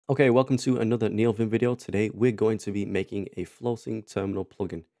Okay, welcome to another Neovim video. Today we're going to be making a floating terminal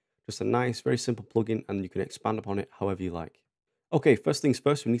plugin. Just a nice, very simple plugin, and you can expand upon it however you like. Okay, first things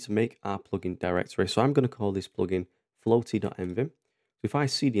first, we need to make our plugin directory. So I'm going to call this plugin floaty.mvim. So if I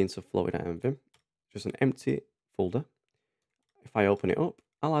cd into floaty.mvim, just an empty folder. If I open it up,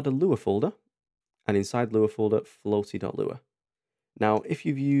 I'll add a Lua folder, and inside Lua folder, floaty.lua. Now, if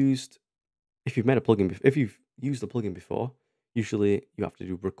you've used a plugin, if you've used the plugin before, usually you have to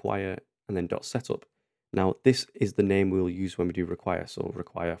do require and then .setup. Now, this is the name we'll use when we do require, so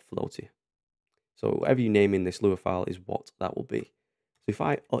require floaty. So whatever you name in this Lua file is what that will be. So if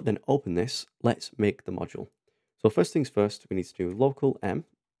I then open this, let's make the module. So first things first, we need to do local m,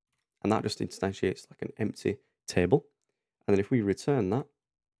 and that just instantiates like an empty table. And then if we return that,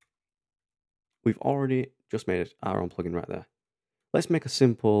 we've already just made our own plugin right there. Let's make a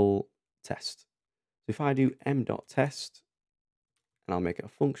simple test. So if I do m.test, and I'll make it a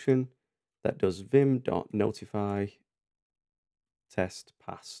function that does vim.notify test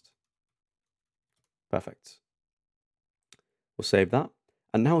passed. Perfect. We'll save that.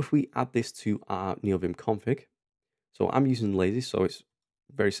 And now if we add this to our Neovim config, so I'm using Lazy, so it's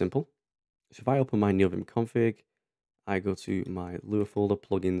very simple. So if I open my Neovim config, I go to my Lua folder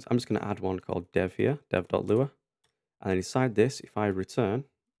plugins. I'm just going to add one called dev here, dev.lua. And then inside this, if I return,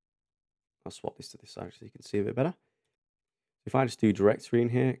 I'll swap this to this side so you can see a bit better. If I just do directory in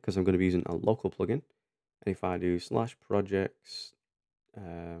here, because I'm going to be using a local plugin, and if I do /projects,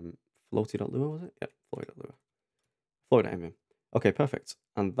 floaty.lua, was it? Yep, floaty.lua. Floaty.mvim. Okay, perfect.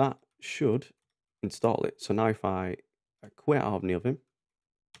 And that should install it. So now if I quit out of Neovim,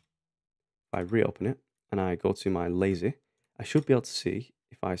 if I reopen it, and I go to my Lazy, I should be able to see,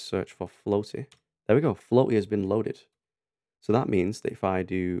 if I search for floaty, there we go, floaty has been loaded. So that means that if I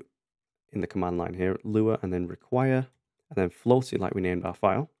do, in the command line here, Lua and then require, and then floaty like we named our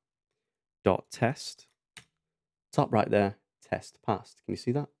file, .test, top right there, test passed. Can you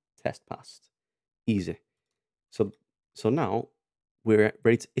see that? Test passed. Easy. So now we're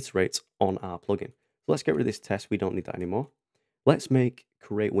ready to iterate on our plugin. So let's get rid of this test. We don't need that anymore. Let's make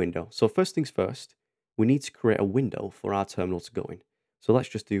create window. So first things first, we need to create a window for our terminal to go in. So let's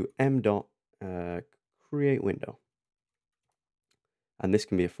just do m.create window. And this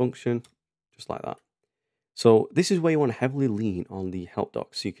can be a function, just like that. So this is where you want to heavily lean on the help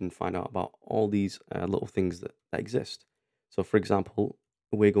doc so you can find out about all these little things that exist. So for example,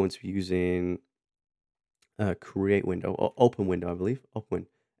 we're going to be using create window or open window, I believe, open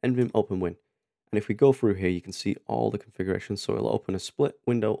win, nvim open win. And if we go through here, you can see all the configurations. So it'll open a split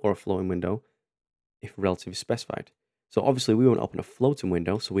window or a flowing window if relative is specified. So obviously we want to open a floating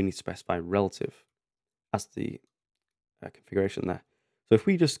window, so we need to specify relative as the configuration there. So if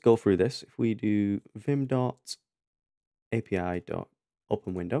we just go through this, if we do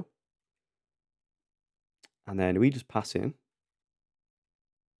vim.api.openWindow, and then we just pass in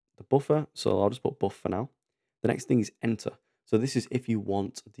the buffer, so I'll just put buff for now. The next thing is enter. So this is if you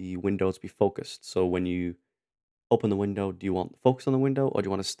want the window to be focused. So when you open the window, do you want focus on the window, or do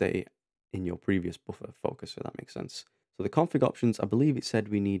you want to stay in your previous buffer focus, if that makes sense? So the config options, I believe it said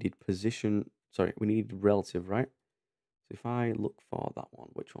we needed we needed relative, right? If I look for that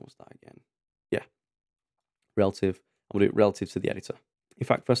one, which one was that again? Yeah, relative. I'm going to do it relative to the editor. In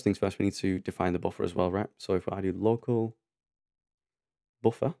fact, first things first, we need to define the buffer as well, right? So if I do local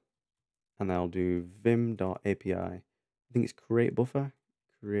buffer, and then I'll do vim.api, I think it's create buffer,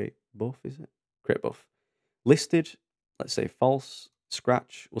 create buff, is it? Create buff. Listed, let's say false,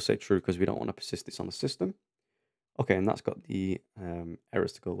 scratch, we'll say true because we don't want to persist this on the system. Okay, and that's got the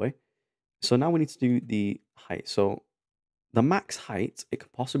errors to go away. So now we need to do the height. So the max height it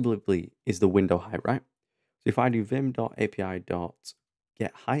could possibly be is the window height, right? So if I do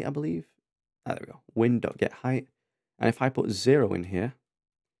vim.api.getHeight, I believe, there we go, win.getHeight, and if I put 0 in here,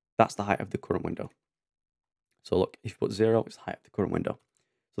 that's the height of the current window. So look, if you put 0, it's the height of the current window.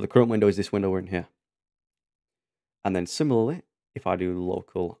 So the current window is this window we're in here. And then similarly, if I do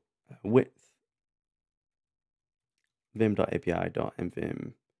local width,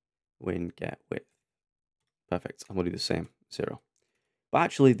 vim.api.mvim win get width. Perfect. I'm going to do the same, 0. But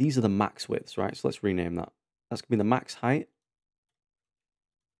actually, these are the max widths, right? So let's rename that. That's going to be the max height.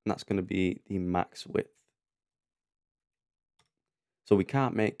 And that's going to be the max width. So we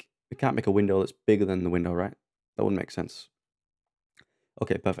can't make a window that's bigger than the window, right? That wouldn't make sense.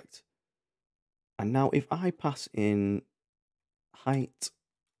 Okay, perfect. And now if I pass in height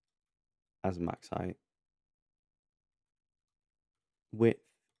as max height, width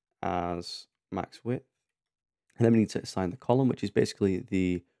as max width, and then we need to assign the column, which is basically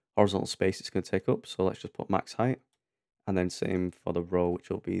the horizontal space it's going to take up. So let's just put max height. And then same for the row, which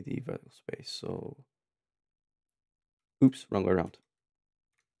will be the vertical space. So, oops, wrong way around.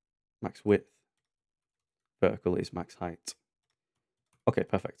 Max width, vertical is max height. Okay,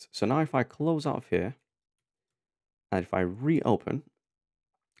 perfect. So now if I close out of here, and if I reopen,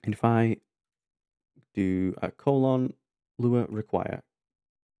 and if I do a colon, Lua require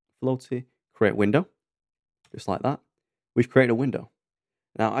floaty, create window, just like that, we've created a window.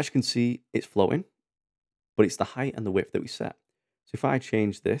 Now, as you can see, it's floating, but it's the height and the width that we set. So if I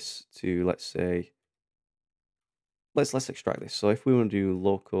change this to, let's say, let's extract this. So if we want to do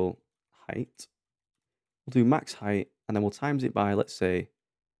local height, we'll do max height, and then we'll times it by, let's say,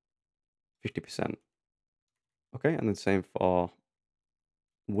 50%. Okay, and then same for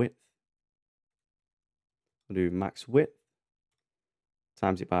width. We'll do max width,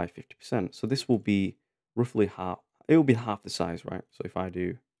 times it by 50%. So this will be roughly half, it will be half the size, right? So if I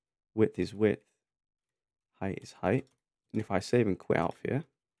do width is width, height is height, and if I save and quit out of here,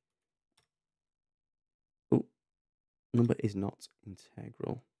 oh, number is not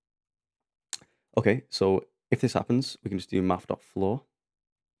integral. Okay, so if this happens, we can just do math.floor,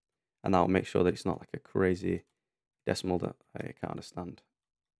 and that'll make sure that it's not like a crazy decimal that I can't understand.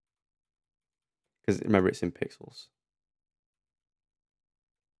 Because remember, it's in pixels.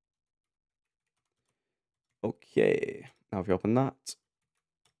 Okay, now if you open that,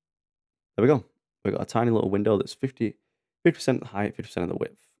 there we go. We've got a tiny little window that's 50% of the height, 50% of the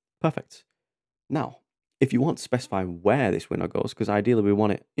width. Perfect. Now, if you want to specify where this window goes, because ideally we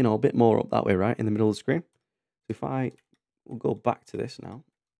want it, you know, a bit more up that way, right, in the middle of the screen. If I will go back to this now,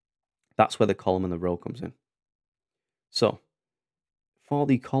 that's where the column and the row comes in. So, for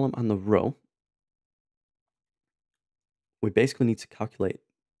the column and the row, we basically need to calculate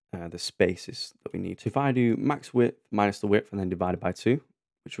the spaces that we need. So if I do max width minus the width and then divided by 2,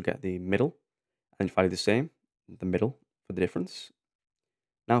 which will get the middle, and if I do the same, the middle for the difference.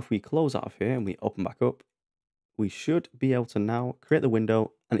 Now if we close out of here and we open back up, we should be able to now create the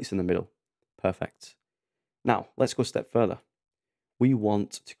window and it's in the middle. Perfect. Now let's go a step further. We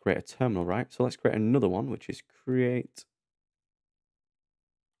want to create a terminal, right? So let's create another one, which is create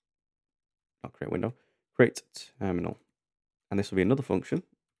terminal. And this will be another function.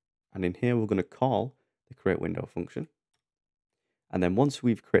 And in here, we're going to call the create window function. And then once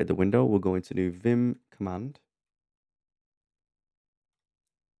we've created the window, we're going to do vim command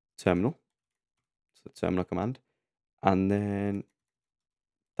terminal. So the terminal command. And then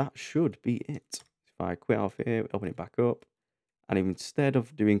that should be it. If I quit off here, open it back up. And instead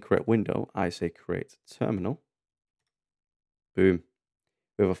of doing create window, I say create terminal. Boom.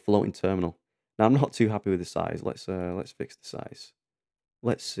 We have a floating terminal. Now I'm not too happy with the size. Let's fix the size.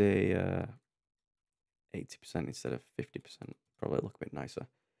 Let's say 80% instead of 50%. Probably look a bit nicer.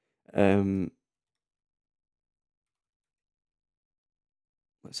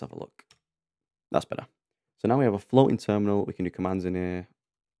 Let's have a look. That's better. So now we have a floating terminal. We can do commands in here.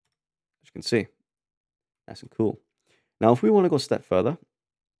 As you can see, nice and cool. Now, if we want to go a step further,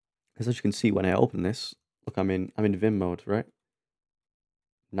 as you can see when I open this, look, I'm in Vim mode, right?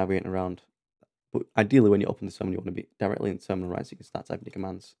 Navigating around. But ideally, when you open the terminal, you want to be directly in the terminal, right? So you can start typing your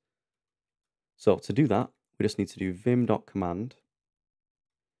commands. So to do that, we just need to do vim.command.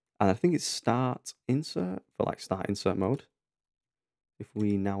 And I think it's start insert for like start insert mode. If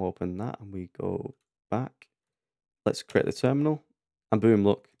we now open that and we go back, let's create the terminal. And boom,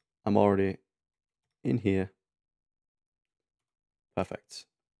 look, I'm already in here. Perfect.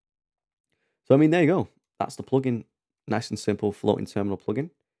 So, I mean, there you go. That's the plugin. Nice and simple floating terminal plugin.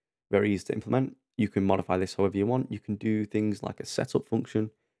 Very easy to implement. You can modify this however you want. You can do things like a setup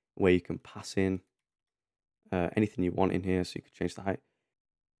function where you can pass in anything you want in here. So you can change the height.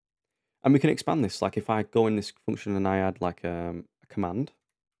 And we can expand this. Like if I go in this function and I add like a command,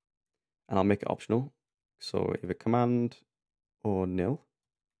 and I'll make it optional. So either command or nil.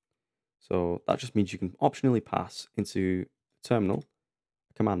 So that just means you can optionally pass into the terminal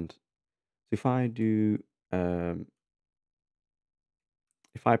a command. So if I do,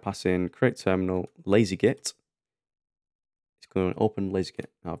 if I pass in create terminal LazyGit, it's going to open LazyGit.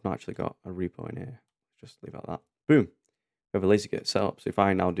 Now I've not actually got a repo in here. Just leave it like that. Boom. We have a LazyGit set up. So if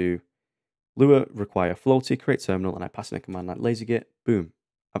I now do Lua require floaty create terminal and I pass in a command like LazyGit, boom.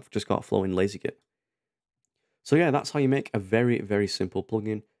 I've just got a flow in LazyGit. So yeah, that's how you make a very, very simple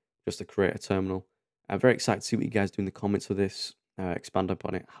plugin just to create a terminal. I'm very excited to see what you guys do in the comments of this. Expand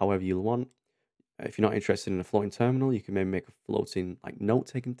upon it however you want. If you're not interested in a floating terminal, you can maybe make a floating like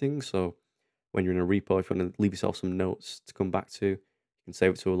note-taking thing. So when you're in a repo, if you want to leave yourself some notes to come back to, you can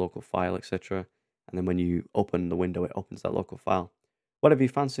save it to a local file, etc. And then when you open the window, it opens that local file. Whatever you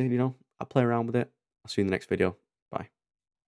fancy, you know, I'll play around with it. I'll see you in the next video.